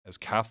as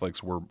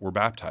Catholics, we're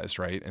baptized,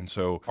 right? And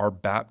so our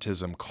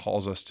baptism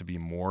calls us to be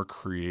more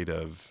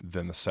creative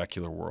than the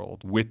secular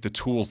world. With the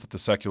tools that the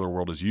secular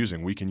world is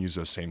using, we can use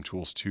those same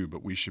tools too,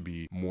 but we should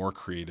be more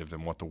creative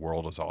than what the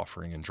world is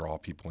offering and draw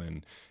people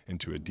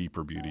into a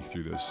deeper beauty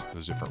through those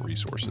different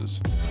resources.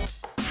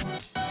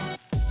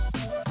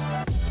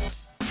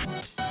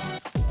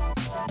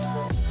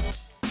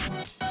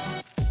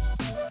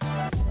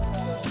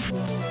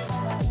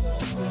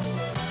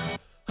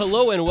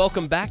 Hello and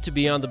welcome back to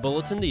Beyond the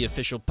Bulletin, the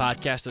official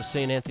podcast of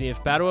St. Anthony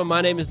of Padua. My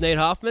name is Nate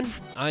Hoffman.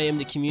 I am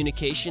the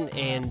Communication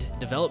and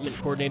Development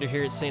Coordinator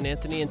here at St.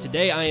 Anthony, and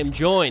today I am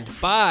joined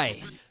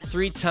by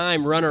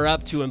three-time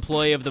runner-up to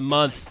Employee of the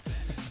Month,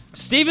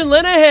 Stephen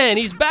Linehan.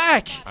 He's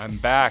back. I'm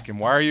back, and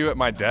why are you at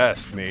my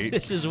desk, Nate?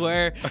 This is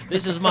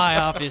my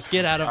office.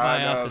 Get out of my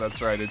I know, office.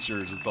 that's right. It's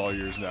yours. It's all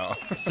yours now.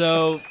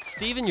 So,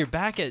 Stephen, you're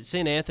back at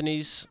St.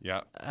 Anthony's.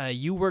 Yeah.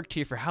 You worked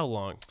here for how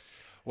long?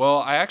 Well,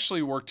 I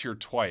actually worked here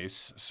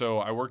twice. So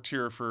I worked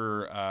here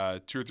for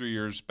 2 or 3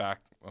 years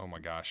back. Oh my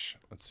gosh.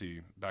 Let's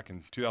see. Back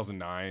in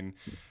 2009,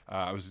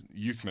 I was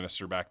youth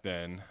minister back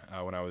then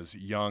when I was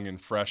young and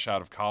fresh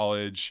out of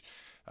college,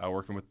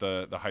 working with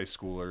the high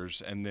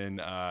schoolers, and then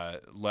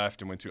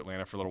left and went to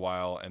Atlanta for a little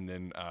while. And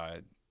then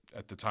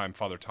at the time,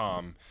 Father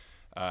Tom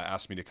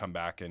asked me to come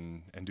back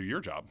and do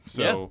your job.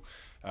 So,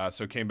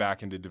 so came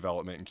back into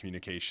development and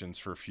communications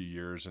for a few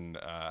years, and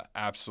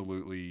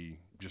absolutely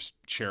just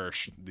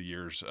cherish the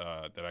years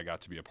that I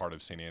got to be a part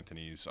of St.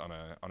 Anthony's on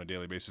a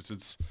daily basis.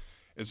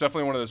 It's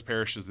definitely one of those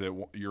parishes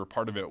that you're a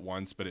part of it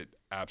once, but it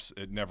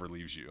never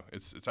leaves you.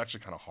 It's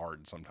actually kind of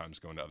hard sometimes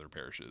going to other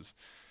parishes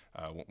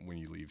when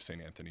you leave St.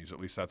 Anthony's. At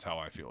least that's how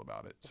I feel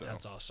about it. So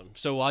That's awesome.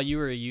 So while you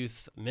were a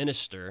youth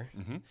minister,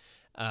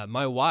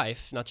 my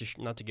wife, not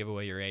to give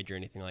away your age or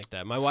anything like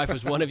that, my wife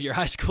was one of your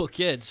high school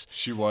kids.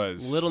 She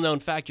was. Little known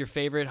fact, your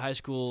favorite high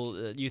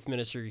school youth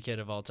minister kid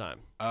of all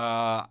time.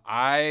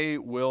 I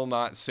will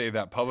not say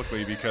that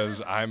publicly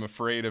because I'm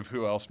afraid of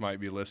who else might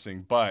be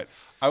listening, but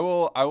I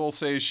will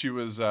say she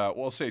was,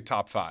 we'll say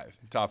top five.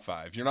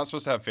 You're not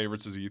supposed to have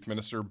favorites as a youth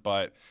minister,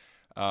 but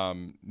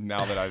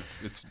now that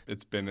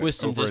it's been with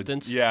some over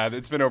distance.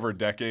 It's been over a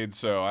decade,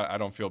 so I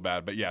don't feel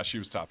bad. But yeah, she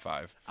was top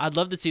 5. I'd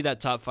love to see that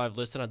top 5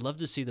 list, and I'd love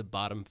to see the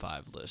bottom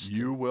 5 list.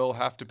 You will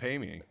have to pay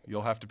me.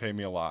 You'll have to pay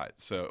me a lot.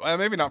 So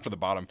maybe not for the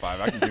bottom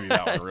 5. I can give you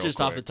that one real Just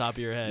quick. off the top of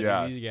your head.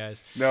 Yeah. Easy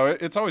guys. No,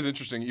 it's always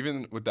interesting,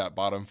 even with that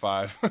bottom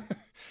 5,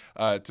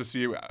 to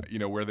see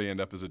where they end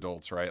up as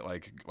adults, right?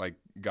 Like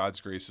God's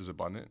grace is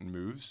abundant and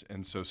moves,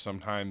 and so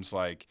sometimes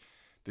like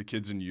the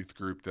kids in youth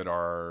group that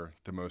are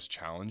the most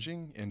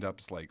challenging end up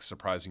like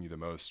surprising you the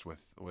most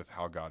with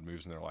how God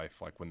moves in their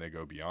life, like when they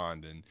go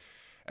beyond.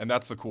 And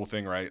that's the cool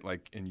thing, right?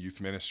 Like in youth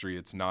ministry,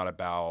 it's not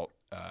about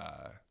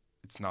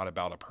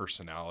a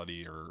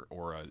personality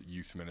or a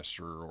youth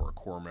minister or a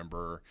core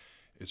member.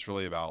 It's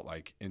really about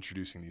like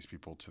introducing these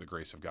people to the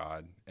grace of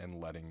God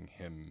and letting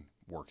him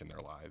work in their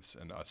lives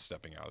and us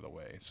stepping out of the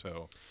way.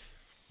 So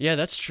yeah,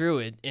 that's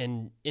true.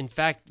 And in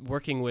fact,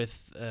 working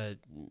with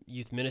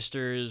youth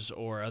ministers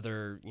or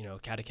other,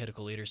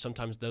 catechetical leaders,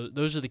 sometimes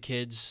those are the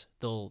kids.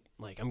 They'll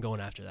like, I'm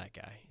going after that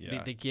guy.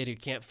 Yeah. The kid who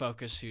can't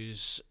focus,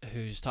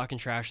 who's talking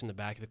trash in the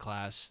back of the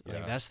class. Yeah.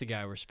 Like that's the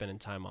guy we're spending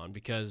time on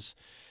because,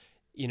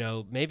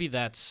 maybe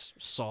that's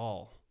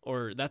Saul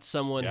or that's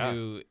someone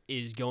who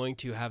is going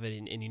to have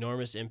an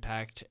enormous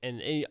impact.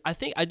 And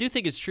I do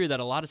think it's true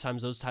that a lot of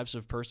times those types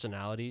of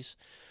personalities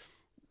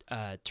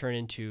turn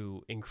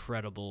into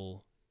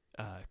incredible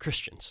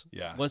Christians.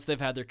 Yeah. Once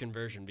they've had their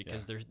conversion,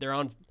 because they're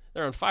on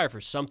fire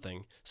for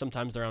something.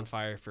 Sometimes they're on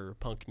fire for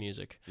punk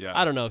music. Yeah.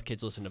 I don't know if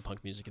kids listen to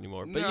punk music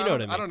anymore, but No, you know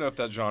what I mean. I don't know if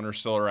that genre's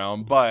still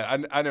around,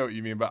 but I know what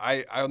you mean. But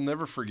I'll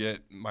never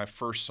forget my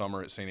first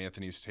summer at St.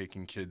 Anthony's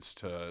taking kids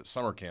to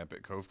summer camp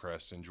at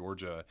Covecrest in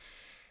Georgia.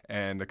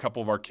 And a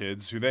couple of our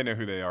kids, who they know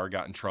who they are,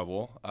 got in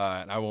trouble.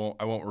 And I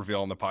won't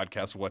reveal on the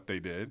podcast what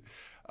they did.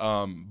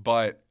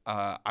 But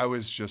I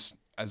was just,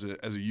 as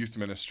a youth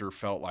minister,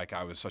 felt like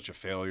I was such a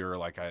failure.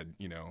 Like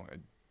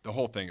the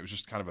whole thing, it was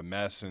just kind of a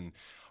mess. And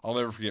I'll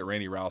never forget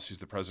Randy Rouse, who's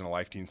the president of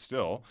Life Teen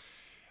still.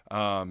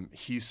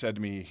 He said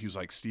to me, he was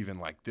like, Stephen,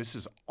 like, this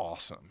is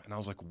awesome. And I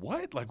was like,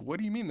 what? Like, what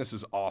do you mean this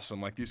is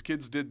awesome? Like, these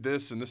kids did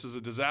this and this is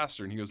a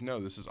disaster. And he goes, no,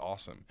 this is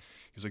awesome.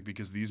 He's like,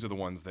 because these are the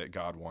ones that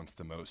God wants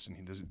the most.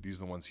 And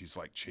these are the ones he's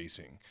like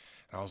chasing.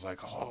 And I was like,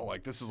 oh,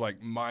 like, this is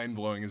like mind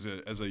blowing as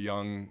a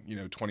young,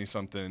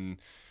 20-something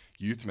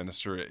youth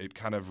minister. It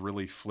kind of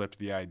really flipped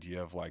the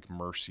idea of like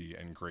mercy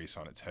and grace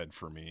on its head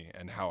for me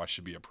and how I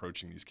should be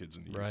approaching these kids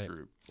in the youth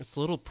group. It's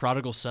a little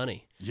prodigal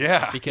sonny.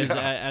 Yeah. Because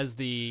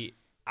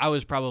I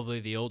was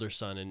probably the older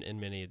son in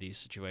many of these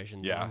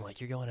situations. Yeah. And I'm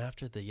like, you're going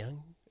after the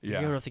young? Yeah.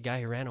 You're going after the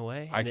guy who ran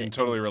away? I can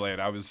totally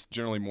relate. I was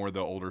generally more the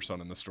older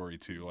son in the story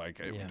too.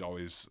 Like I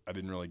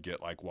didn't really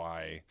get like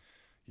why,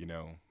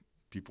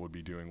 people would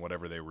be doing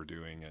whatever they were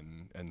doing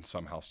and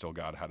somehow still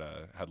God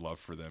had love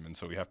for them. And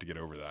so we have to get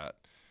over that.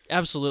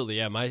 Absolutely.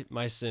 Yeah.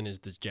 My sin is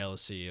this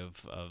jealousy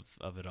of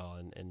it all.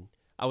 And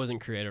I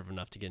wasn't creative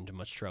enough to get into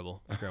much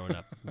trouble growing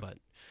up, but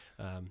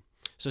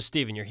So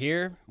Steven, you're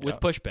here with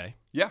Pushpay.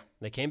 Yeah.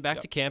 They came back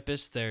to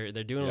campus. They're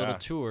doing a little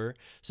tour.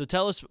 So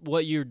tell us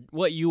what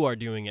you are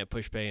doing at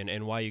Pushpay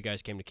and why you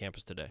guys came to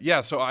campus today. Yeah.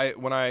 So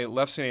when I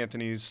left St.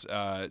 Anthony's,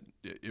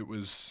 it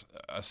was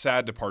a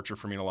sad departure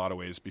for me in a lot of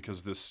ways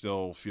because this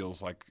still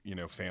feels like,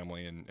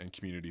 family and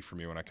community for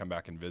me when I come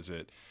back and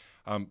visit.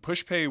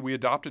 Pushpay, we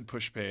adopted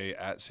Pushpay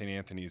at St.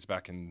 Anthony's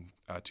back in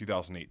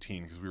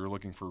 2018 because we were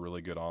looking for a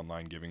really good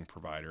online giving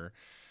provider.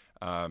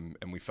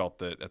 And we felt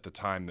that at the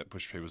time that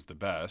Pushpay was the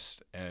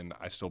best, and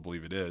I still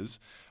believe it is.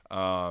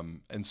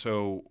 And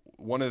so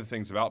one of the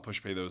things about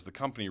Pushpay, though, is the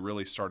company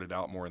really started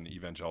out more in the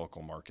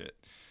evangelical market,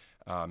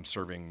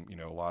 serving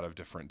a lot of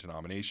different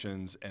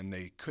denominations, and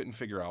they couldn't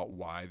figure out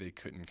why they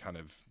couldn't kind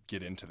of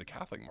get into the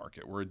Catholic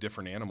market. We're a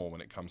different animal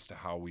when it comes to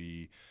how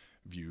we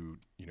view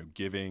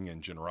giving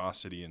and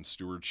generosity and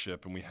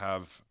stewardship, and we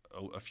have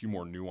a few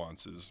more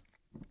nuances.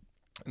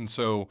 And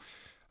so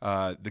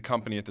the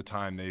company at the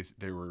time,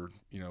 they were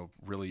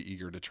really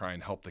eager to try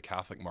and help the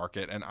Catholic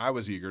market, and I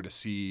was eager to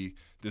see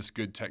this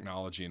good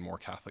technology in more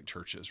Catholic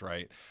churches.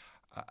 Right,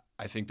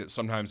 I think that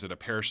sometimes at a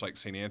parish like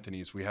St.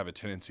 Anthony's, we have a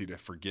tendency to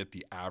forget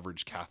the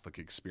average Catholic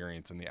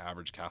experience and the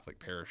average Catholic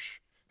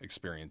parish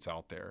experience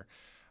out there.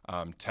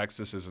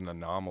 Texas is an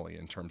anomaly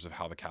in terms of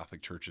how the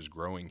Catholic Church is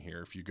growing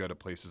here. If you go to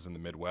places in the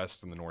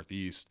Midwest and the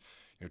Northeast,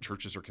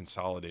 churches are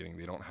consolidating.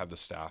 They don't have the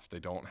staff.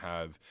 They don't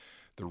have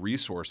the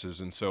resources.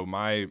 And so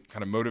my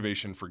kind of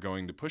motivation for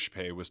going to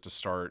Pushpay was to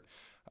start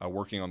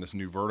working on this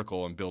new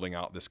vertical and building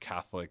out this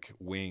Catholic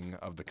wing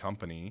of the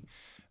company,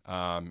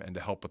 and to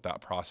help with that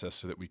process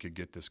so that we could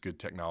get this good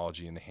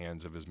technology in the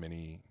hands of as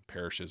many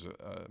parishes,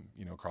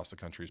 across the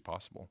country as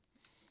possible.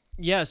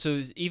 Yeah.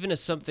 So even as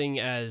something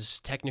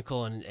as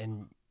technical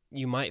and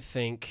you might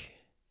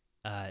think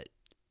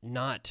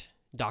not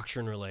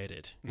doctrine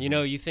related.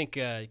 Mm-hmm. You think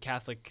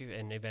Catholic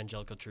and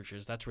evangelical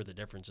churches, that's where the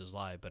differences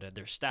lie, but at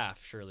their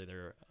staff, surely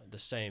they're the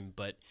same.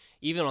 But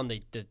even on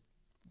the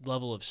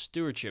level of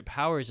stewardship,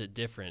 how is it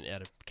different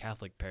at a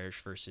Catholic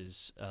parish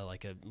versus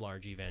like a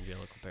large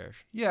evangelical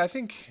parish? Yeah, I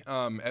think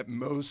at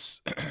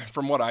most,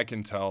 from what I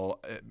can tell,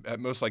 at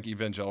most like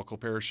evangelical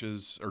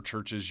parishes or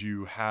churches,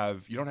 you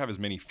don't have as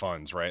many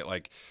funds, right?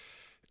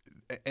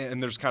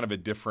 And there's kind of a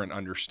different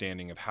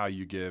understanding of how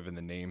you give and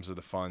the names of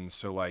the funds.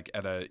 So like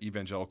at a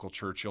evangelical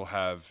church, you'll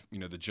have,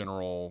 the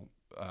general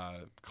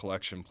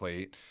collection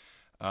plate,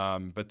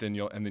 but then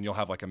you'll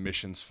have like a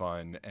missions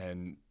fund,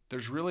 and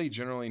there's really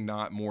generally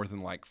not more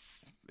than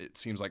it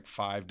seems like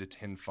 5 to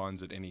 10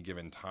 funds at any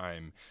given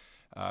time,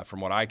 from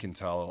what I can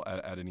tell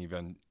at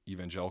an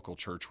evangelical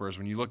church. Whereas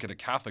when you look at a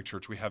Catholic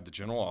church, we have the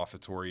general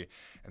offertory,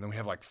 and then we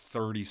have like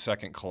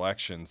 30-second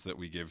collections that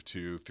we give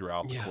to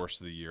throughout the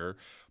course of the year,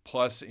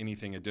 plus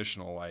anything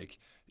additional like,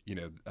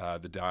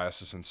 the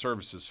Diocesan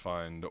Services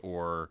Fund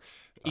or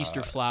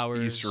Easter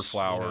flowers,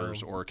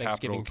 or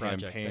capital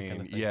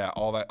campaign. Kind of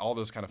all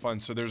those kind of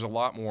funds. So there's a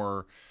lot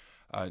more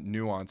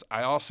nuance.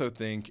 I also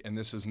think, and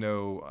this is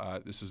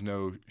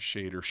no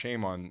shade or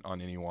shame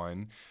on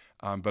anyone,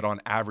 but on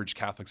average,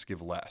 Catholics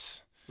give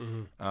less.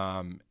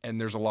 Mm-hmm.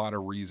 And there's a lot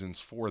of reasons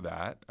for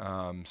that.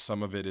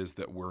 Some of it is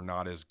that we're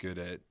not as good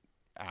at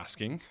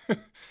asking,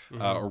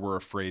 or we're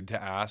afraid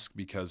to ask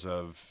because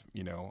of,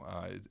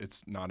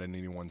 it's not in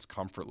anyone's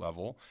comfort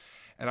level.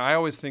 And I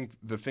always think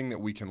the thing that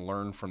we can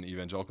learn from the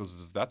evangelicals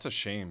is that's a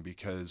shame,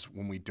 because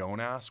when we don't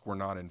ask, we're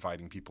not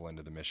inviting people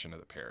into the mission of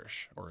the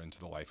parish or into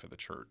the life of the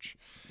church.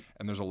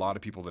 And there's a lot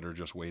of people that are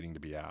just waiting to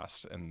be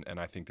asked. And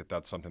I think that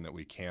that's something that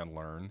we can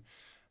learn.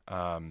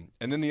 And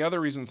then the other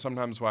reason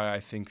sometimes why I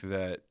think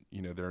that,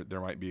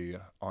 there might be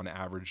on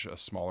average a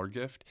smaller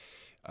gift,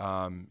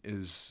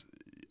 is,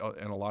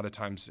 and a lot of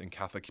times in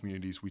Catholic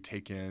communities, we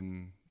take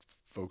in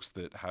folks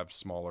that have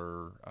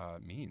smaller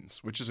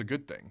means, which is a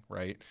good thing,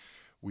 right?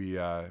 We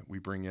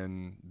bring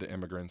in the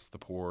immigrants, the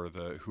poor,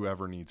 the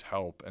whoever needs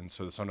help, and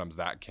so sometimes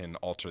that can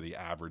alter the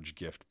average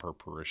gift per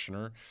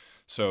parishioner.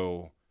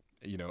 So,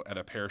 at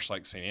a parish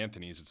like St.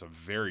 Anthony's, it's a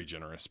very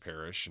generous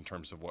parish in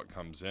terms of what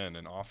comes in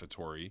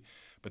offertory,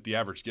 but the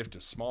average gift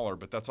is smaller.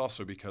 But that's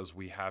also because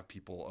we have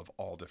people of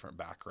all different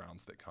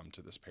backgrounds that come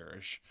to this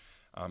parish.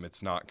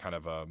 It's not kind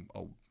of a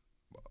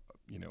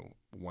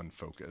one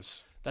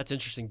focus. That's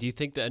interesting. Do you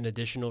think that an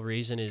additional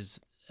reason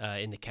is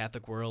in the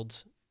Catholic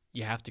world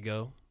you have to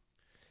go?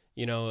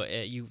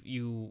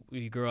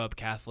 You grow up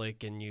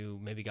Catholic and you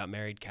maybe got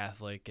married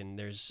Catholic, and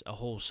there's a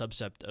whole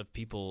subset of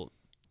people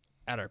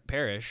at our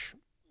parish,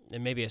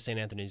 and maybe at St.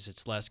 Anthony's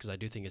it's less because I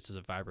do think it's a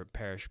vibrant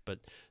parish, but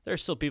there are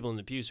still people in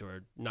the pews who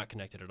are not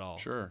connected at all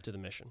to the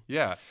mission.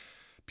 Yeah.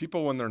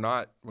 People, when they're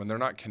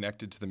not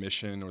connected to the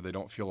mission or they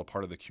don't feel a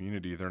part of the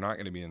community, they're not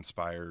going to be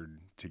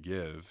inspired to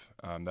give.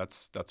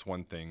 That's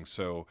one thing.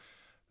 So,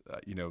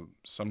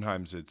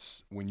 sometimes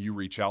it's when you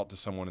reach out to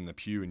someone in the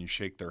pew and you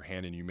shake their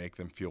hand and you make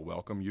them feel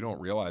welcome, you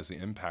don't realize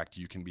the impact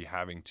you can be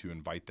having to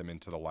invite them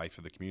into the life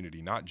of the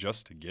community, not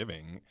just to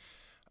giving,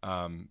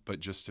 but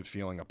just to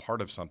feeling a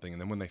part of something.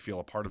 And then when they feel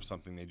a part of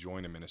something, they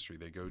join a ministry.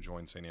 They go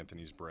join St.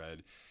 Anthony's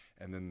Bread,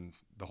 and then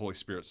the Holy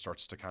Spirit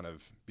starts to kind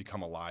of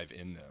become alive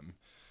in them.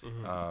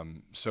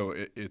 So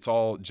it's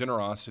all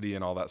generosity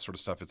and all that sort of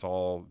stuff. It's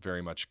all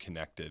very much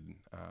connected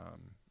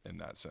in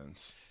that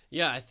sense.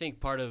 Yeah, I think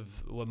part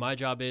of what my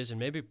job is, and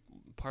maybe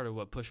part of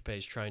what PushPay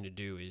is trying to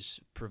do, is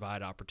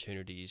provide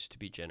opportunities to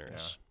be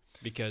generous.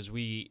 Because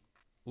we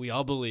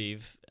all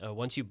believe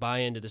once you buy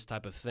into this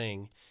type of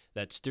thing,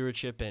 that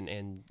stewardship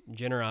and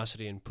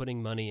generosity and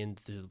putting money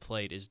into the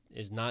plate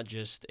is not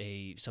just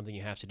something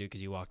you have to do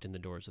because you walked in the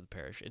doors of the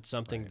parish. It's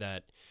something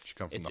that should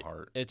come from the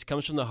heart. It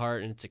comes from the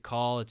heart, and it's a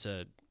call. It's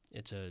a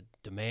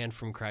demand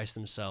from Christ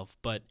himself,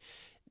 but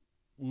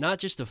not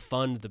just to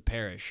fund the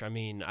parish. I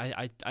mean,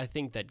 I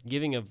think that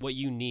giving of what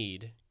you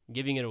need,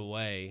 giving it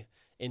away,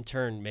 in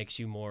turn makes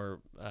you more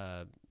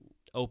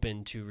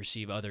open to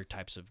receive other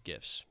types of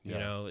gifts. You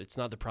know, it's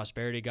not the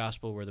prosperity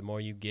gospel where the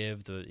more you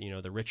give,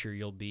 the richer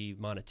you'll be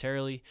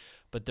monetarily,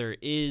 but there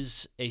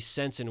is a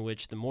sense in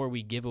which the more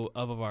we give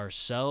of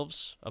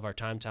ourselves, of our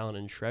time, talent,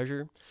 and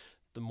treasure,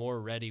 the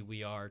more ready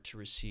we are to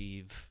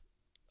receive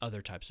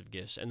other types of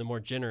gifts. And the more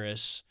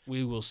generous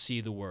we will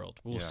see the world.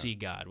 We'll see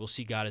God. We'll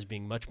see God as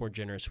being much more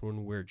generous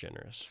when we're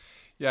generous.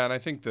 Yeah, and I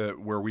think that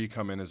where we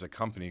come in as a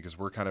company, because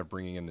we're kind of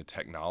bringing in the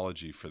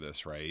technology for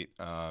this, right?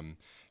 It'd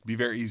be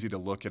very easy to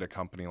look at a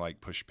company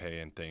like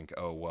PushPay and think,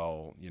 oh,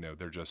 well,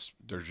 they're just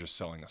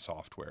selling a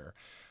software.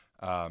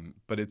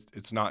 But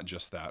it's not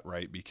just that,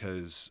 right?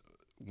 Because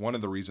one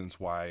of the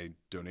reasons why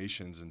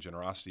donations and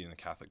generosity in the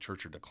Catholic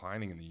Church are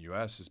declining in the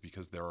U.S. is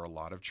because there are a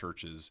lot of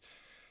churches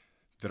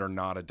that are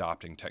not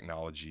adopting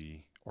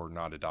technology or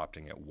not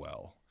adopting it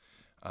well.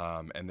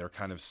 And they're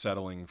kind of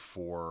settling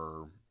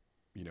for,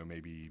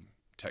 maybe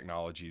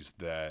technologies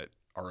that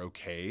are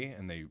okay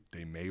and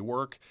they may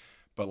work.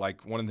 But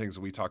like one of the things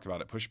that we talk about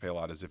at PushPay a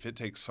lot is if it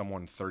takes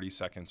someone 30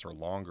 seconds or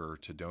longer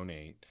to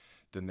donate,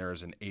 then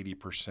there's an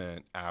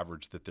 80%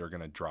 average that they're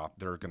going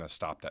to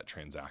stop that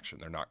transaction.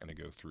 They're not going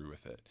to go through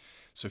with it.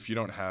 So if you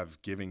don't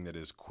have giving that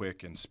is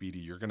quick and speedy,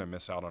 you're going to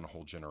miss out on a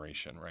whole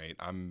generation, right?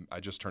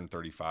 I just turned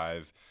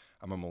 35.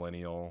 I'm a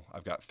millennial.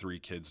 I've got 3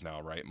 kids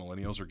now, right?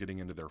 Millennials are getting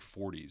into their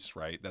 40s,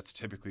 right? That's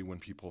typically when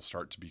people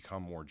start to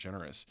become more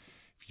generous.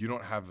 If you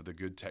don't have the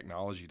good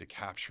technology to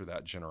capture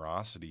that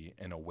generosity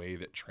in a way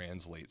that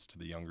translates to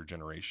the younger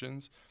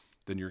generations,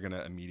 then you're going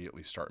to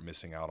immediately start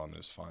missing out on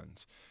those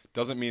funds.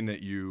 Doesn't mean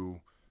that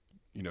you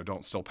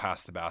don't still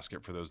pass the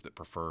basket for those that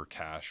prefer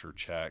cash or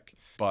check.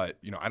 But,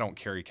 I don't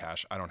carry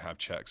cash. I don't have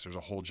checks. There's a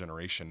whole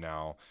generation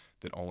now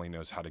that only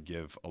knows how to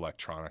give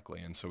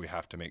electronically. And so we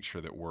have to make sure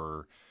that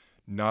we're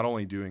not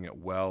only doing it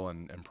well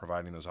and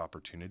providing those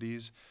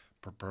opportunities,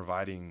 but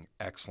providing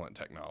excellent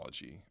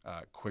technology,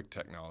 quick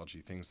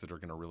technology, things that are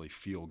going to really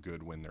feel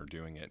good when they're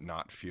doing it,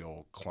 not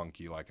feel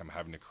clunky like I'm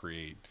having to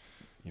create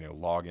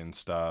login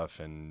stuff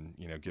and,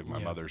 give my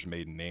mother's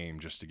maiden name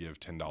just to give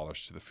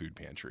 $10 to the food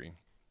pantry.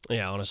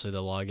 Yeah, honestly,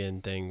 the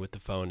login thing with the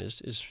phone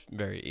is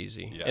very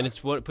easy. Yeah. And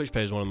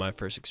PushPay is one of my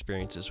first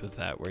experiences with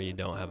that, where you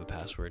don't have a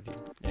password.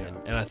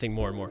 And I think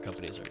more and more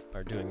companies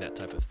are doing that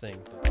type of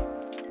thing.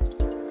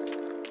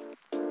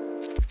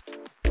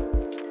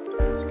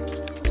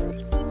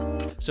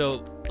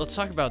 So let's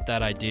talk about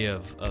that idea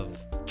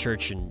of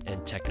church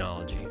and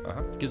technology.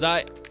 Because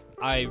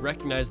I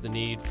recognize the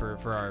need for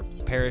our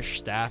parish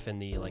staff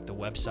and the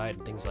website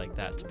and things like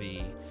that to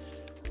be,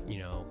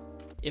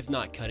 if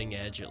not cutting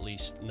edge, at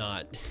least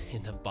not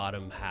in the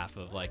bottom half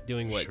of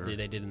doing what they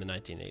did in the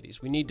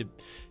 1980s. We need to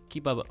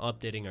keep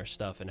updating our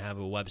stuff and have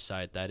a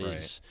website that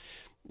is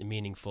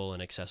meaningful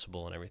and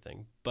accessible and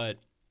everything. But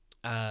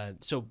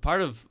so part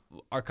of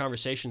our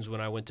conversations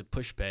when I went to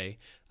PushPay,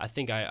 I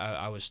think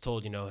I was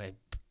told, hey,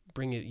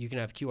 bring it. You can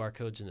have QR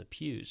codes in the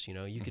pews.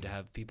 You could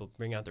have people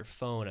bring out their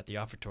phone at the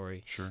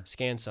offertory,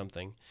 scan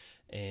something,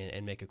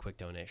 and make a quick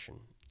donation.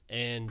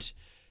 And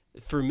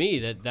for me,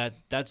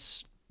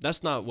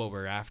 that's not what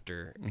we're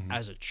after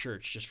as a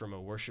church, just from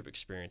a worship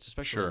experience,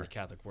 especially in the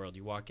Catholic world.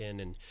 You walk in,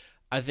 and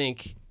I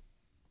think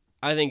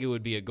it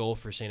would be a goal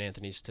for St.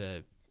 Anthony's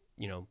to,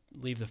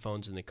 leave the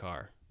phones in the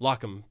car,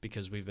 lock them,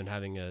 because we've been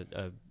having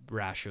a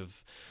rash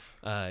of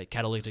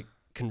catalytic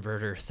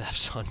converter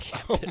thefts on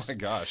campus. Oh my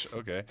gosh!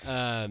 Okay.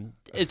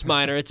 It's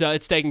minor.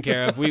 It's taken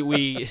care of.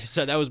 We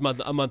so that was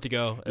a month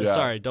ago.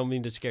 Sorry, don't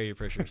mean to scare your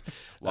parishioners.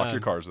 Lock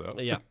your cars though.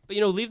 Yeah, but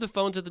leave the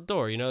phones at the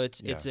door.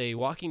 It's a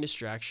walking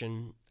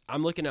distraction.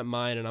 I'm looking at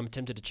mine, and I'm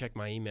tempted to check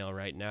my email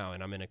right now,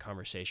 and I'm in a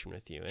conversation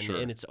with you,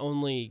 and it's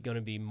only going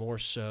to be more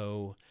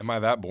so. Am I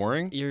that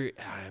boring?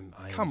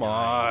 Come on.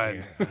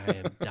 I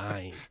am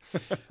dying.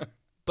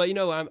 But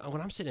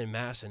when I'm sitting in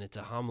Mass and it's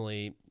a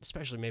homily,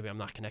 especially maybe I'm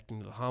not connecting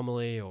to the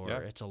homily, or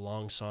it's a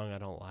long song I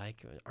don't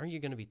like, aren't you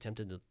going to be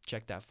tempted to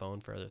check that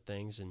phone for other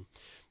things? And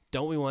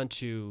don't we want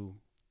to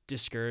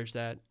discourage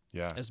that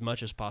as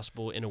much as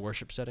possible in a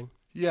worship setting?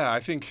 Yeah, I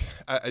think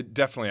I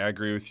definitely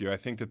agree with you. I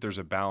think that there's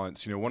a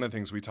balance. One of the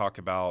things we talk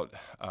about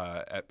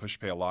at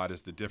PushPay a lot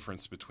is the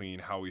difference between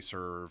how we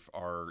serve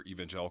our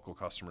evangelical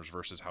customers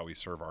versus how we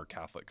serve our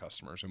Catholic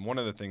customers. And one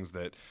of the things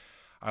that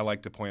I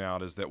like to point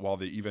out is that while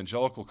the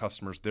evangelical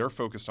customers, they're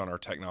focused on our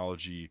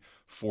technology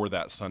for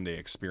that Sunday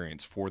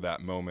experience, for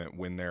that moment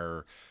when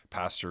their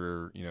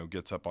pastor,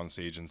 gets up on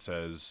stage and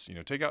says,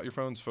 take out your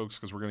phones, folks,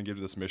 because we're going to give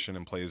you this mission,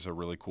 and plays a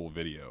really cool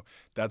video.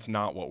 That's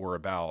not what we're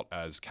about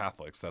as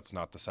Catholics. That's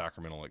not the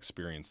sacramental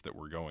experience that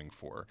we're going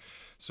for.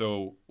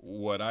 So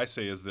what I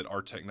say is that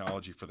our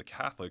technology for the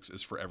Catholics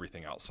is for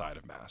everything outside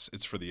of Mass.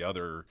 It's for the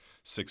other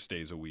 6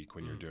 days a week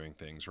when you're doing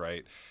things,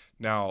 right?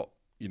 Now,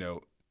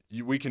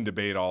 we can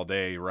debate all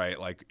day, right?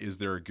 Like, is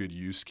there a good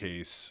use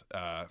case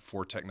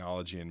for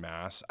technology in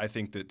Mass? I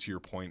think that, to your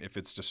point, if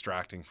it's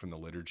distracting from the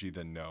liturgy,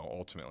 then no,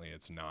 ultimately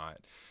it's not.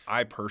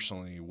 I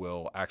personally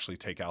will actually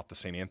take out the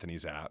St.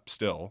 Anthony's app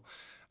still,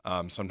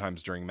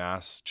 sometimes during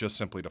Mass, just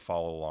simply to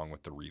follow along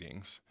with the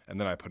readings, and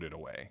then I put it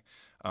away.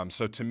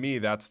 So to me,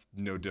 that's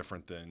no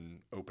different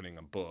than opening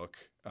a book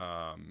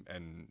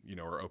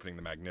or opening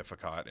the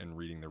Magnificat and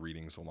reading the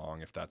readings along,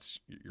 if that's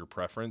your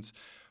preference.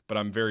 But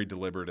I'm very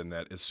deliberate in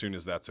that as soon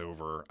as that's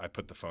over, I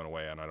put the phone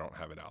away and I don't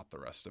have it out the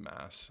rest of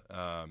Mass.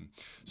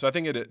 So I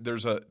think there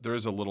is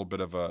a little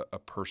bit of a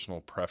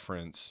personal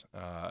preference,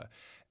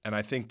 and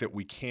I think that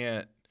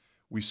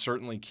we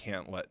certainly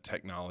can't let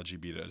technology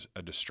be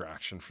a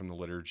distraction from the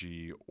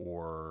liturgy,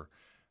 or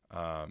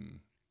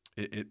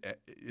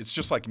it's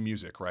just like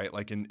music, right?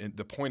 Like in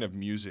the point of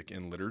music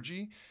in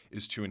liturgy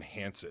is to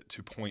enhance it,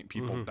 to point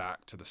people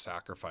back to the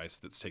sacrifice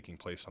that's taking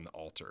place on the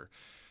altar.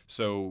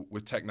 So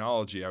with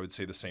technology, I would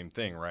say the same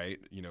thing, right?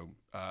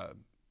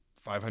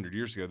 500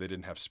 years ago, they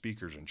didn't have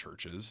speakers in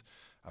churches,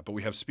 but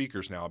we have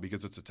speakers now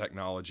because it's a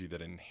technology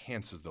that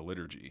enhances the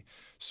liturgy.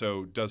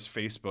 So does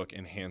Facebook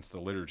enhance the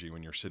liturgy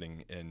when you're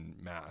sitting in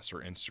Mass,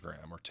 or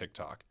Instagram or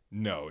TikTok?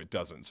 No, it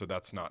doesn't. So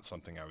that's not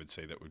something I would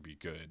say that would be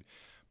good.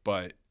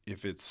 But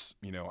if it's,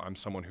 I'm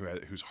someone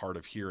who's hard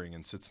of hearing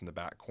and sits in the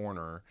back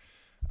corner,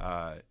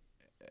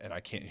 and I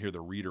can't hear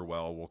the reader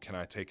well, can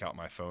I take out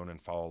my phone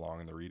and follow along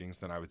in the readings?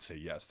 Then I would say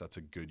yes, that's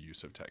a good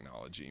use of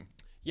technology.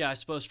 Yeah, I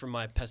suppose from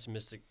my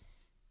pessimistic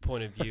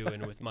point of view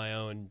and with my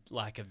own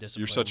lack of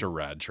discipline. You're such a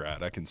rad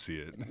trad. I can see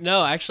it.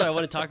 No, actually, I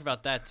want to talk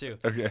about that too.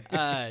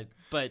 Okay.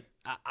 But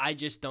I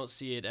just don't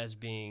see it as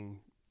being...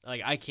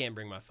 Like, I can't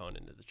bring my phone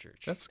into the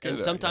church. That's good.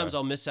 And sometimes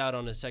I'll miss out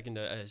on a second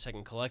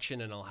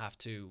collection, and I'll have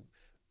to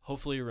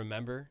hopefully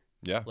remember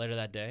later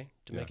that day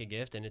to make a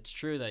gift. And it's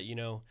true that,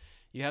 you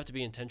have to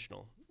be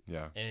intentional.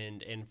 Yeah.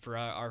 And for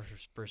our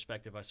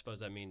perspective, I suppose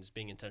that means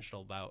being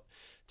intentional about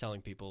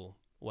telling people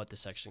what the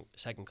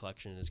second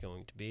collection is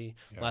going to be.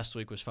 Yeah. Last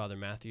week was Father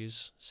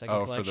Matthew's second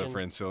collection. Oh, for the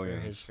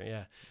Francilians.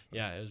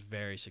 Yeah, it was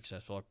very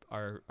successful.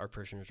 Our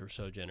parishioners were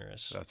so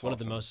generous. That's one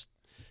awesome. of the most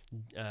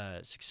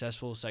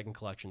successful second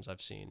collections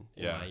I've seen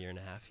in my year and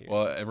a half here.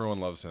 Well, everyone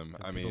loves him.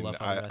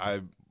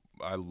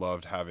 I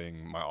loved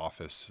having my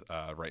office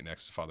right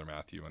next to Father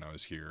Matthew when I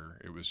was here.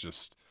 It was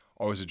just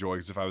always a joy,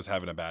 because if I was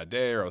having a bad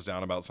day or I was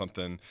down about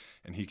something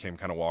and he came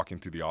kind of walking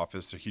through the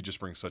office, so he just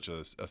brings such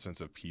a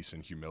sense of peace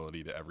and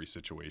humility to every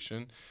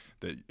situation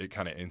that it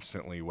kind of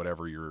instantly,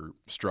 whatever you're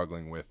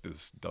struggling with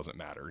doesn't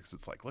matter, because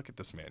it's like, look at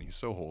this man. He's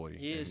so holy.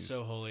 He is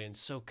so holy and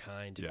so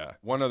kind. Yeah.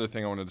 One other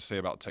thing I wanted to say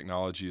about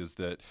technology is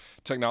that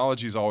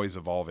technology is always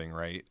evolving,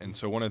 right? And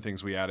so one of the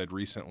things we added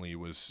recently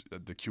was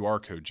the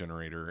QR code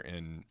generator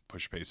in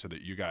PushPay, so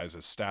that you guys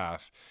as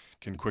staff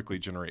can quickly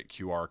generate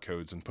QR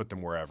codes and put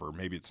them wherever.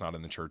 Maybe it's not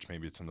in the church,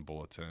 maybe it's in the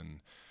bulletin,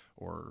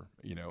 or,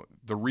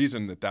 the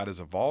reason that has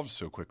evolved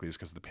so quickly is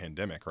because of the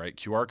pandemic, right?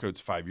 QR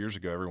codes 5 years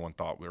ago, everyone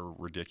thought were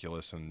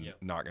ridiculous and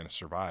not going to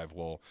survive.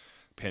 Well,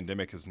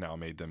 pandemic has now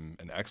made them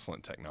an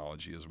excellent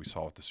technology, as we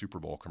saw with the Super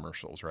Bowl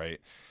commercials, right?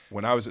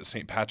 When I was at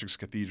St. Patrick's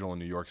Cathedral in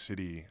New York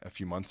City a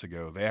few months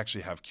ago, they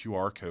actually have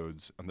QR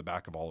codes on the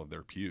back of all of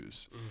their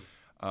pews.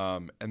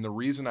 And the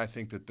reason I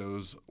think that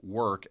those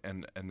work,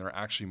 and they're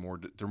actually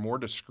more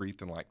discreet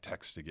than like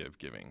text to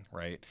giving,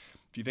 right?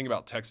 If you think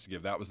about text to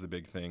give, that was the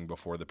big thing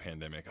before the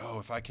pandemic. Oh,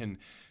 if I can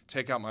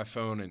take out my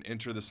phone and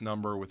enter this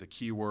number with a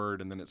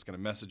keyword, and then it's going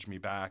to message me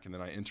back, and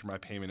then I enter my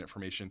payment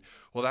information.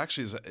 Well,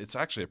 it's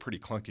actually a pretty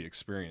clunky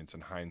experience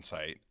in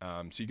hindsight.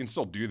 So you can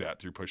still do that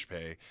through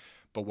PushPay.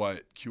 But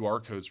what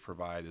QR codes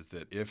provide is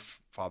that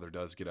if Father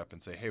does get up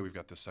and say, hey, we've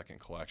got this second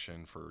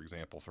collection, for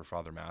example, for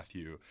Father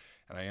Matthew,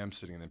 and I am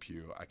sitting in the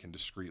pew, I can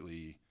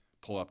discreetly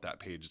pull up that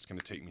page. It's going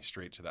to take me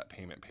straight to that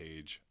payment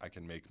page. I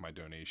can make my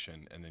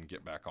donation and then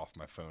get back off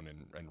my phone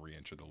and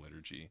re-enter the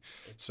liturgy.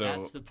 So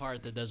that's the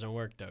part that doesn't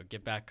work, though.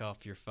 Get back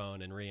off your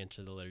phone and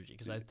re-enter the liturgy.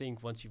 Because I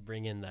think once you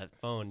bring in that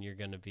phone, you're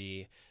going to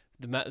be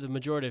the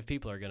majority of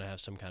people are going to have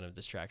some kind of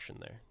distraction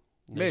there.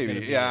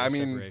 Maybe, yeah. I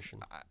mean,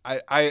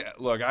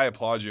 I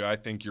applaud you. I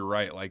think you're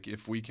right. Like,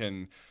 if we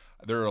can,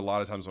 there are a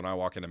lot of times when I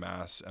walk into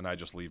Mass and I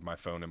just leave my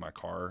phone in my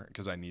car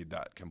because I need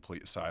that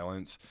complete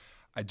silence.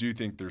 I do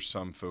think there's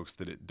some folks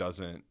that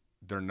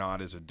they're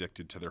not as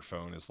addicted to their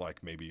phone as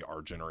like maybe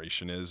our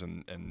generation is.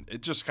 And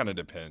it just kind of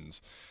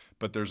depends.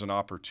 But there's an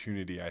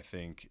opportunity, I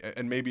think,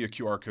 and maybe a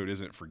QR code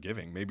isn't for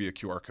giving. Maybe a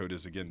QR code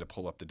is, again, to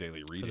pull up the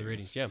daily readings. For the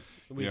readings,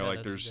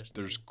 yeah.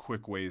 There's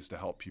quick ways to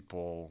help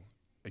people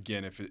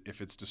again,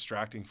 if it's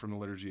distracting from the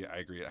liturgy, I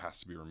agree it has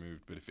to be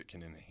removed. But if it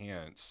can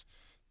enhance,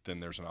 then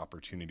there's an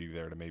opportunity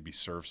there to maybe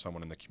serve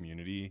someone in the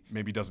community,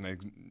 maybe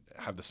doesn't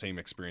have the same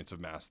experience of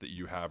Mass that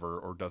you have,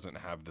 or doesn't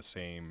have the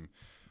same,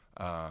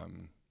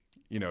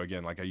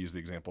 again, like I use the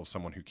example of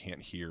someone who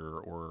can't hear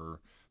or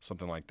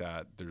something like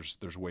that.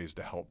 There's ways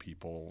to help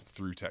people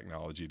through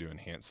technology to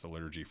enhance the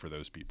liturgy for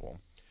those people.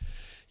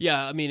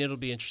 Yeah, I mean, it'll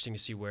be interesting to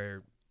see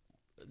where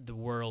the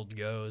world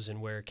goes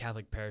and where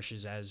Catholic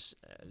parishes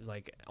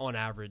on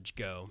average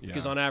go.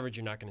 Because on average,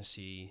 you're not going to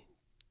see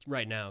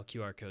right now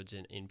QR codes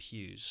in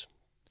pews.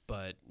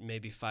 But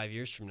maybe 5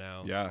 years from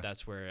now,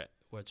 that's where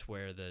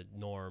the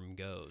norm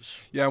goes.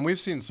 Yeah, and we've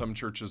seen some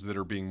churches that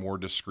are being more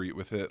discreet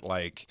with it.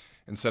 Like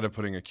instead of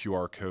putting a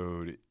QR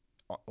code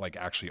like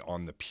actually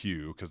on the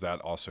pew, because that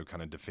also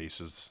kind of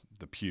defaces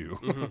the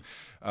pew,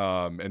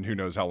 and who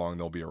knows how long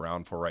they'll be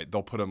around for, right?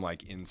 They'll put them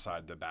like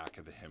inside the back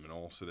of the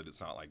hymnal so that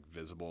it's not like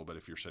visible, but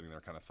if you're sitting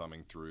there kind of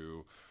thumbing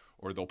through,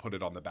 or they'll put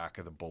it on the back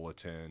of the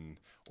bulletin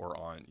or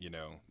on,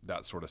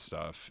 that sort of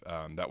stuff.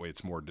 That way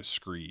it's more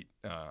discreet.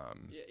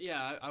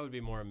 I would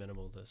be more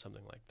amenable to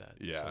something like that.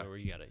 Yeah. So where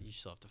you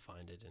still have to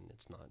find it and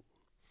it's not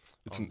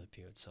on the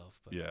pew itself.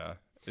 But. Yeah.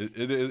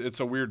 It's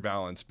a weird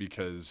balance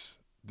because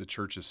the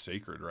church is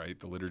sacred, right?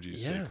 The liturgy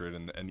is sacred,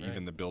 and right.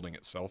 Even the building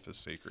itself is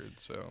sacred.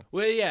 So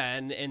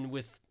and in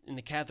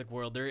the Catholic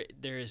world,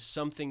 there is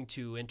something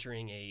to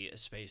entering a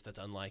space that's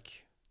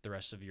unlike the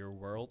rest of your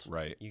world.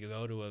 Right. You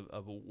go to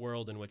a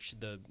world in which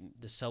the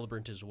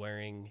celebrant is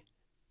wearing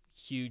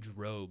huge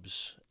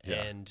robes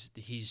and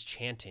he's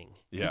chanting.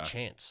 He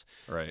chants.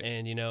 Right.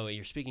 And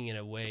you're speaking in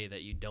a way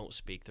that you don't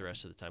speak the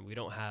rest of the time. We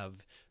don't have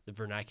the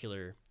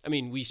vernacular. I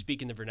mean, we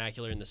speak in the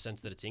vernacular in the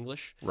sense that it's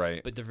English.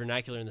 Right. But the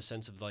vernacular in the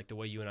sense of like the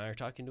way you and I are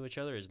talking to each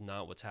other is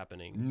not what's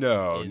happening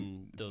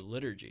in the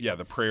liturgy. Yeah,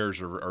 the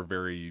prayers are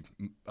very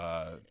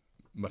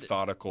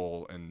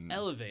methodical and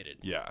elevated.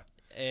 Yeah.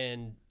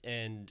 And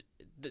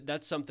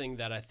that's something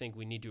that I think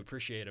we need to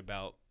appreciate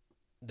about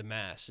the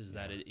Mass is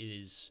that it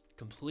is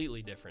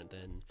completely different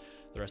than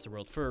the rest of the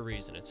world for a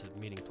reason. It's a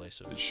meeting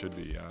place of it should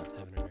be,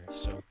 heaven and earth.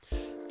 So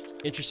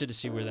interested to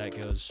see where that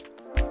goes.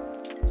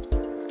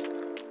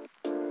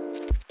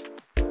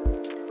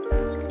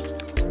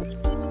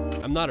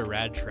 I'm not a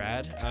rad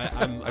trad.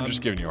 I'm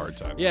just giving you a hard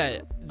time.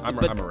 Yeah, I'm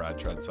a rad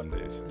trad some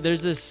days.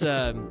 There's this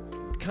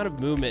kind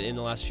of movement in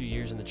the last few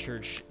years in the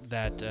church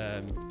that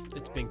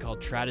it's been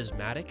called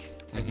tradismatic.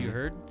 Have you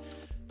heard?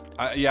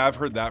 I've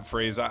heard that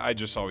phrase. I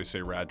just always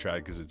say rad trad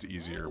because it's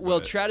easier.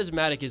 Well,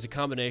 tradismatic is a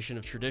combination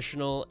of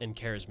traditional and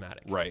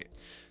charismatic. Right.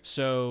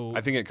 So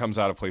I think it comes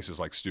out of places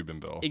like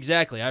Steubenville.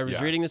 Exactly. I was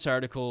reading this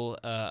article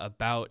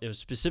it was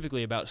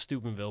specifically about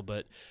Steubenville,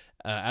 but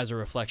as a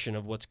reflection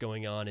of what's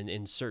going on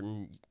in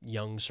certain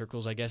young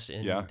circles, I guess,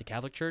 in the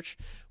Catholic Church,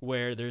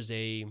 where there's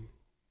the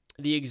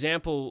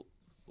example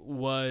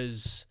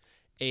was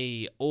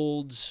a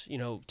old,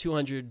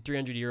 200,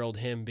 300-year-old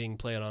hymn being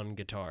played on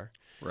guitar.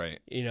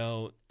 Right.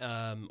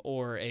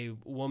 Or a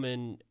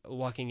woman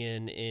walking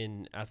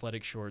in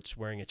athletic shorts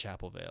wearing a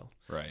chapel veil.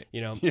 Right.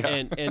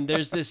 And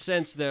there's this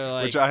sense that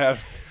like which I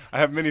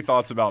have many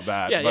thoughts about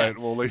that, but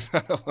we'll leave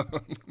that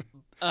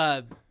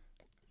alone.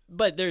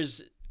 But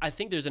I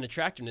think there's an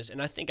attractiveness,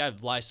 and I think I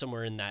lie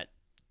somewhere in that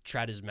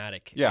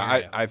tradismatic. Yeah,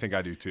 area, I think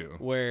I do too.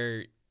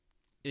 Where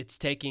it's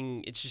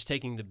just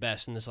taking the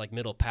best in this like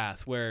middle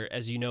path. Where,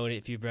 as you know,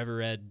 if you've ever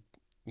read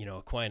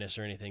Aquinas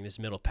or anything, this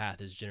middle path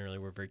is generally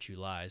where virtue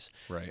lies.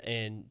 Right.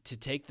 And to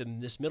take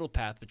this middle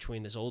path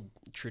between this old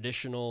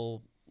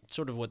traditional,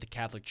 sort of what the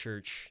Catholic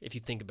Church, if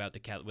you think about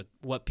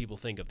what people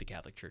think of the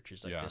Catholic Church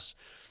is like this,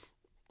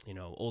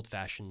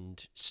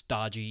 old-fashioned,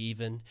 stodgy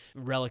even,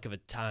 relic of a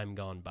time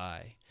gone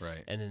by.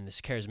 Right. And then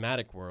this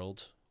charismatic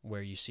world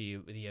where you see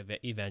the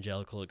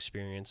evangelical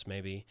experience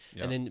maybe,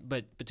 and then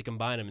but to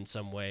combine them in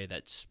some way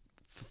that's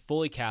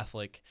fully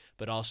Catholic,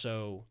 but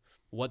also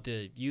what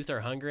the youth are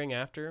hungering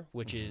after,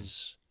 which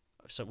is,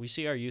 so we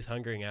see our youth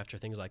hungering after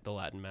things like the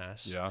Latin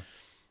Mass. Yeah.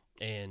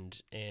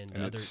 And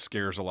it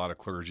scares a lot of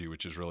clergy,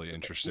 which is really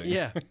interesting.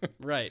 Yeah,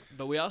 right.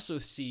 But we also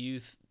see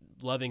youth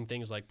loving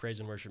things like praise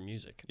and worship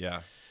music. Yeah.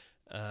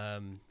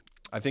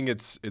 I think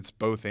it's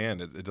both and.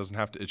 It doesn't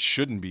have to. It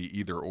shouldn't be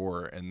either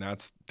or. And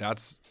that's.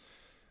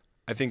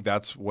 I think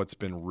that's what's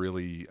been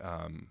really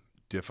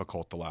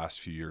difficult the last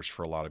few years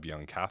for a lot of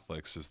young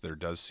Catholics is there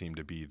does seem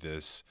to be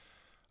this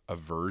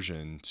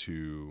aversion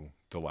to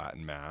the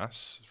Latin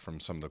Mass from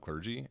some of the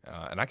clergy.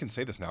 And I can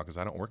say this now because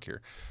I don't work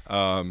here.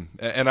 And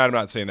I'm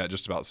not saying that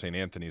just about St.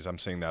 Anthony's. I'm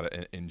saying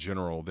that in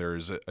general,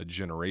 there's a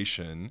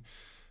generation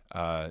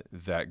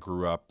that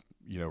grew up,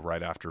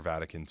 right after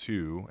Vatican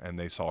II, and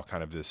they saw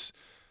kind of this,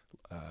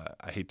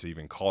 I hate to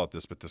even call it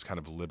this, but this kind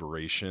of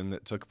liberation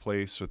that took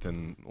place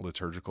within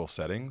liturgical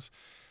settings.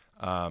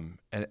 And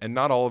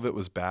not all of it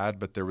was bad,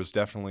 but there was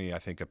definitely, I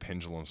think, a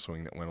pendulum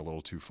swing that went a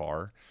little too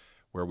far,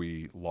 where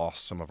we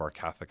lost some of our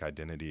Catholic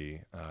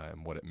identity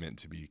and what it meant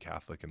to be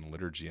Catholic in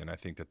liturgy. And I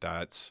think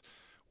that's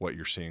what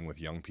you're seeing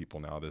with young people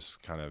now, this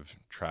kind of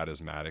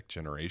tradismatic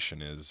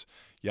generation is,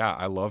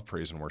 I love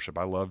praise and worship.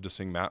 I love to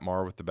sing Matt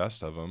Maher with the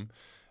best of them.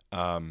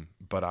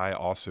 But I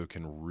also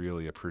can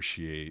really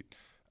appreciate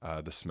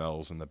the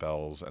smells and the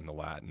bells and the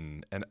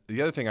Latin. And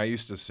the other thing I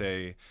used to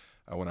say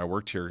when I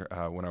worked here,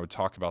 when I would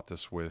talk about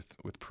this with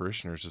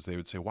parishioners, is they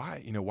would say,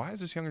 why is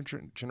this younger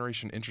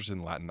generation interested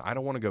in Latin? I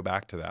don't want to go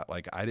back to that.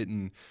 Like, I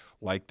didn't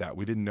like that.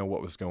 We didn't know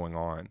what was going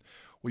on.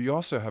 Well, you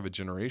also have a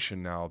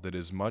generation now that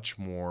is much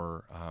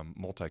more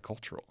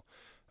multicultural.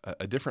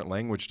 A different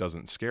language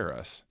doesn't scare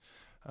us.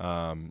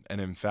 And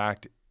in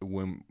fact,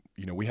 when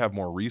we have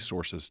more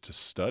resources to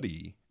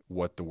study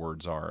what the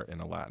words are in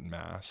a Latin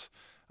Mass,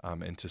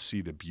 and to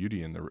see the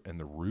beauty and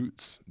the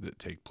roots that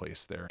take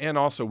place there. And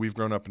also, we've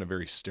grown up in a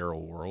very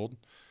sterile world,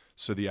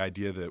 so the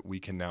idea that we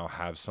can now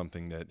have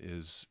something that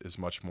is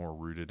much more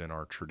rooted in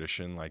our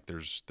tradition, like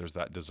there's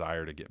that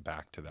desire to get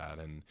back to that,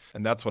 and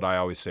that's what I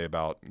always say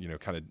about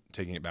kind of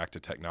taking it back to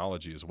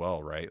technology as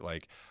well, right?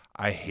 Like,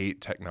 I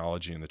hate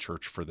technology in the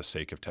church for the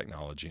sake of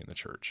technology in the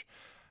church.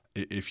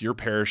 If your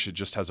parish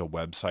just has a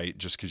website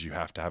just because you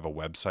have to have a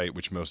website,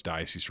 which most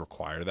dioceses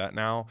require that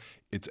now,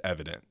 it's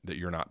evident that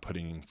you're not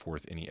putting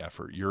forth any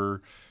effort.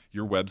 Your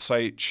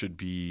website should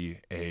be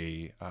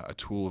a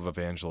tool of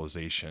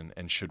evangelization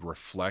and should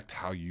reflect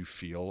how you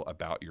feel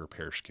about your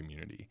parish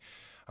community.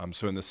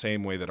 So in the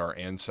same way that our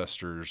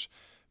ancestors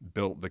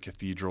built the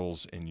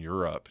cathedrals in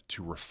Europe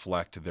to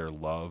reflect their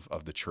love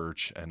of the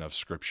church and of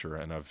Scripture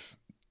and of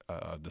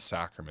the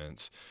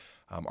sacraments,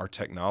 our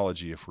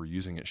technology, if we're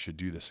using it, should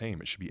do the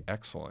same. It should be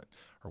excellent.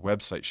 Our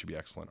website should be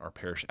excellent. Our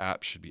parish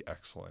app should be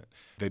excellent.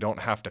 They don't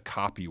have to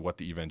copy what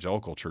the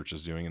evangelical church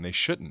is doing, and they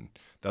shouldn't.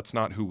 That's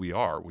not who we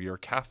are. We are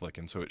Catholic,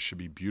 and so it should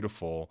be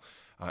beautiful.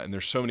 And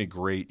there's so many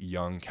great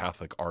young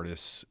Catholic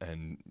artists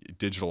and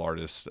digital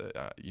artists,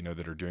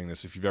 that are doing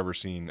this. If you've ever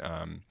seen,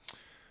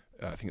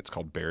 I think it's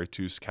called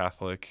Beritus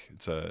Catholic.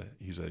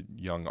 He's a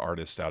young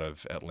artist out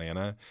of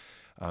Atlanta,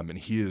 and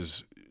he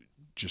is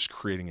just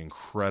creating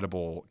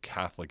incredible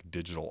Catholic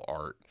digital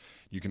art.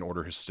 You can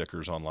order his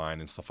stickers online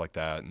and stuff like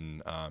that.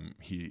 And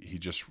he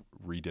just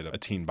redid a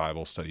teen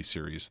Bible study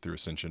series through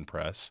Ascension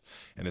Press.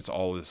 And it's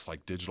all this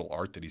like digital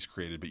art that he's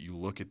created. But you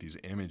look at these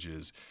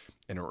images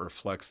and it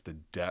reflects the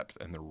depth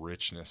and the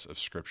richness of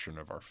Scripture and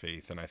of our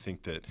faith. And I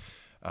think that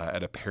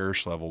at a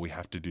parish level, we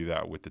have to do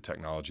that with the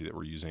technology that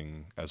we're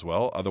using as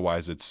well.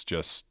 Otherwise, it's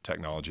just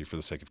technology for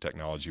the sake of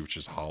technology, which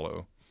is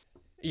hollow.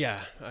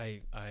 Yeah,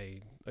 I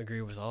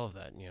agree with all of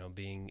that.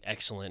 Being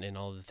excellent in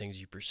all of the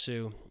things you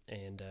pursue,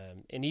 and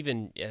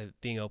even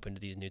being open to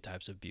these new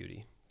types of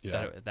beauty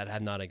that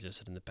have not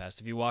existed in the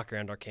past. If you walk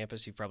around our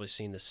campus, you've probably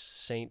seen the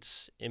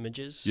saints'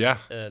 images.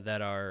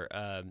 That are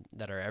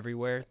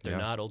everywhere. They're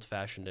not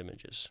old-fashioned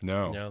images.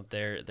 No,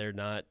 they're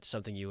not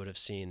something you would have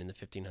seen in the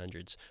 1500s.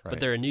 Right. But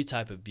they're a new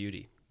type of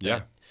beauty.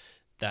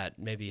 That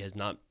maybe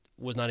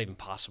was not even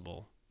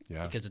possible.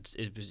 Yeah. Because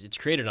it's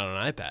created on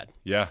an iPad.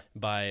 Yeah.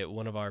 By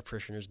one of our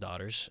parishioners'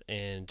 daughters,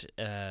 and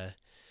I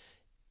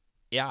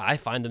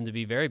find them to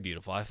be very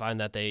beautiful. I find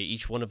that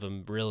each one of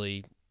them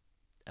really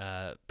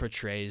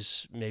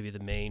portrays maybe the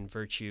main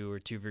virtue or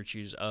two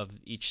virtues of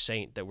each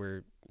saint that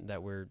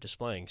we're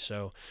displaying.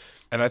 So,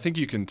 and I think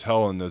you can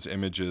tell in those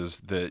images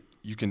that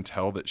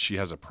she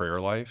has a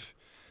prayer life,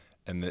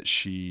 and that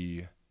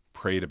she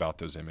prayed about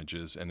those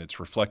images, and it's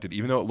reflected,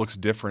 even though it looks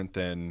different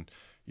than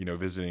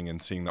visiting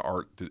and seeing the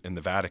art in the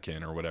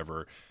Vatican or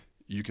whatever.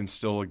 You can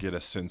still get a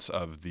sense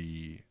of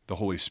the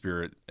Holy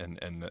Spirit and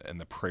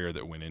the prayer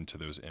that went into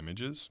those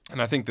images.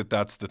 And I think that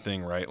that's the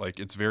thing, right?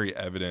 Like, it's very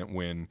evident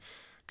when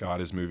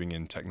God is moving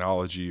in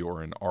technology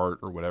or in art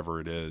or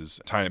whatever it is.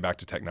 Tying it back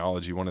to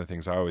technology, one of the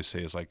things I always say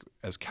is, like,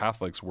 as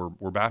Catholics,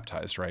 we're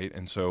baptized, right?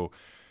 And so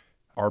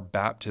our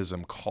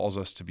baptism calls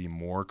us to be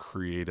more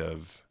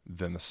creative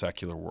than the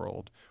secular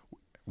world.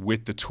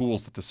 With the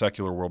tools that the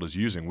secular world is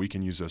using, we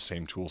can use those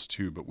same tools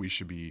too, but we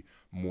should be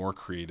more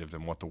creative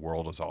than what the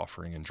world is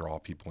offering and draw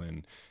people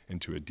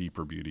into a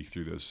deeper beauty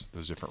through those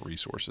different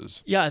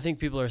resources. Yeah, I think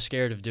people are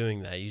scared of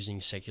doing that,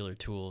 using secular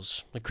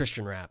tools like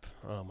Christian rap.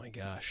 Oh my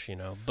gosh,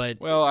 But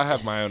I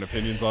have my own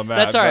opinions on that.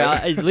 That's all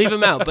right. I leave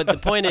them out. But the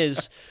point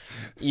is,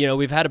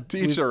 we've had to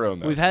each their own.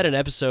 We've had an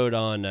episode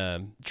on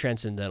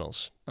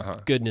transcendentals,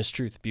 goodness,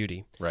 truth,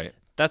 beauty. Right.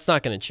 That's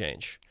not going to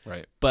change.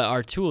 Right. But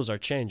our tools are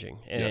changing.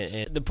 And, yes.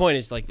 and the point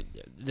is, like,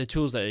 the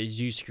tools that is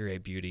used to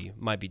create beauty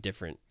might be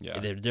different. Yeah.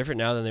 They're different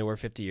now than they were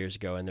 50 years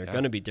ago, and they're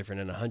going to be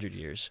different in 100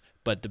 years.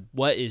 But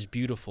what is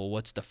beautiful,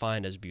 what's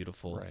defined as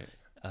beautiful,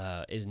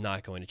 is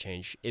not going to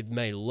change. It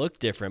may look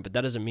different, but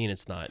that doesn't mean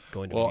it's not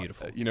going to be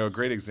beautiful. A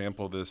great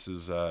example of this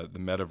is the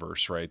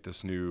metaverse, right?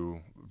 This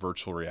new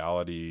virtual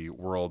reality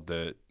world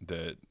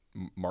that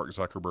Mark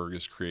Zuckerberg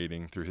is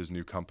creating through his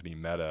new company,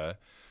 Meta,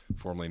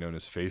 formerly known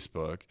as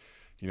Facebook.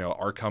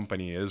 Our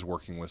company is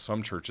working with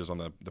some churches on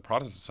the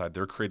Protestant side.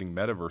 They're creating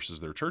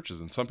metaverses their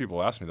churches. And some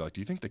people ask me, they're like,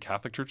 do you think the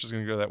Catholic Church is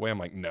going to go that way? I'm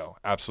like, no,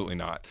 absolutely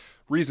not.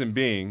 Reason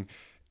being,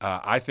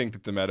 I think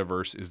that the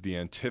metaverse is the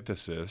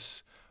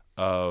antithesis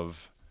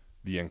of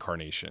the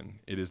incarnation.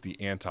 It is the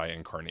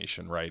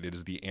anti-incarnation, right? It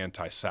is the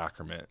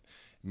anti-sacrament,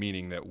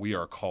 meaning that we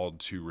are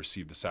called to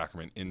receive the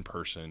sacrament in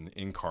person,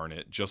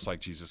 incarnate, just like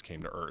Jesus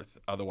came to earth.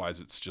 Otherwise,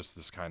 it's just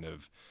this kind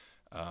of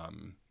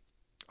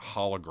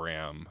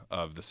hologram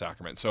of the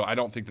sacrament. So I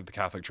don't think that the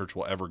Catholic Church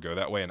will ever go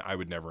that way, and I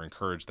would never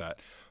encourage that.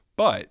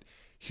 But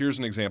here's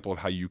an example of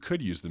how you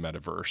could use the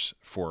metaverse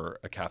for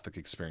a Catholic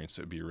experience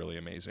that would be really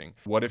amazing.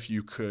 What if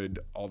you could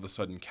all of a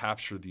sudden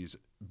capture these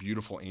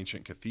beautiful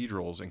ancient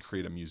cathedrals and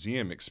create a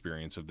museum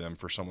experience of them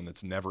for someone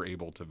that's never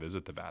able to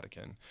visit the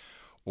Vatican,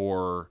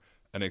 or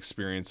an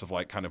experience of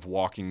like kind of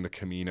walking the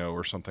Camino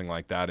or something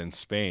like that in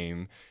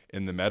Spain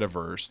in the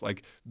metaverse?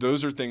 Like,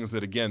 those are things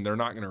that, again, they're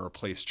not going to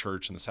replace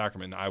church and the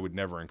sacrament. And I would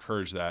never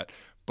encourage that,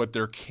 but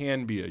there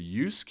can be a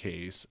use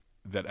case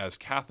that as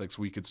Catholics,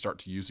 we could start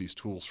to use these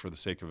tools for the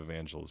sake of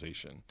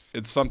evangelization.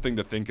 It's something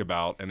to think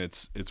about, and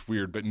it's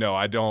weird, but no,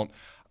 I don't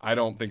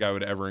think I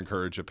would ever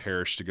encourage a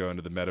parish to go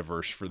into the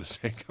metaverse for the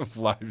sake of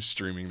live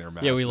streaming their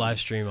masses. Yeah, we live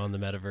stream on the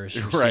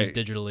metaverse, right?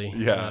 Digitally.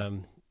 Yeah.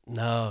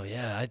 No,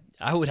 yeah,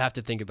 I would have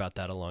to think about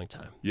that a long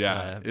time.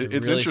 Yeah,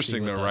 it's really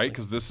interesting though, right?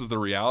 Because this is the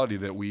reality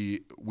that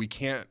we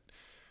can't,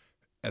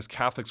 as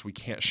Catholics, we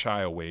can't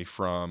shy away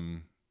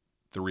from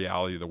the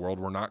reality of the world.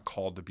 We're not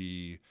called to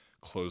be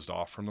closed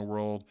off from the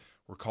world.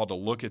 We're called to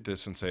look at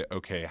this and say,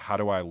 okay, how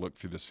do I look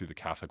through this through the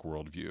Catholic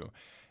worldview?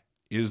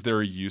 Is there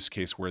a use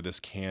case where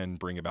this can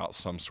bring about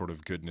some sort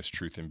of goodness,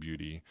 truth, and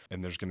beauty?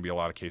 And there's going to be a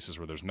lot of cases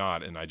where there's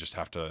not, and I just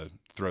have to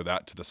throw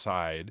that to the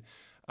side.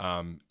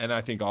 And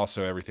I think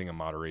also everything in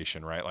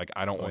moderation, right? Like,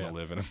 I don't want to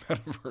live in a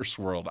metaverse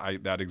world.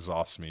 That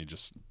exhausts me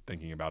just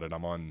thinking about it.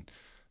 I'm on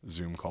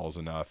Zoom calls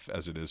enough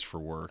as it is for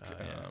work.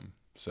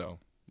 So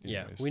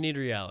anyways. Yeah, we need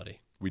reality.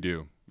 We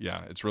do.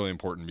 Yeah, it's really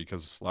important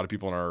because a lot of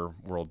people in our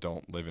world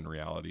don't live in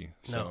reality.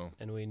 So. No,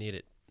 and we need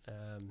it.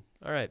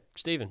 All right,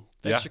 Stephen,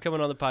 thanks for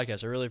coming on the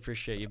podcast. I really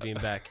appreciate you being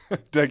back.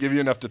 Did I give you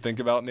enough to think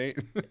about, Nate?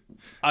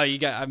 Oh,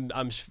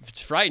 I'm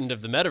frightened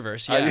of the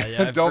metaverse.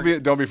 Yeah,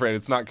 don't be afraid.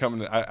 It's not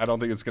coming. I don't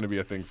think it's going to be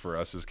a thing for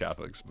us as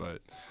Catholics,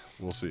 but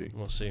we'll see.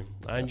 We'll see.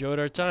 I enjoyed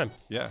our time.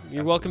 Yeah,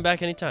 you're welcome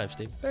back anytime,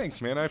 Steve.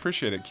 Thanks, man. I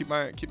appreciate it. Keep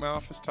my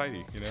office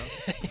tidy. You know.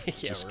 Yeah,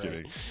 Just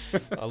kidding.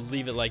 I'll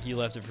leave it like you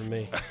left it for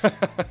me.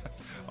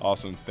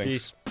 Awesome. Thanks.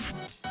 Peace.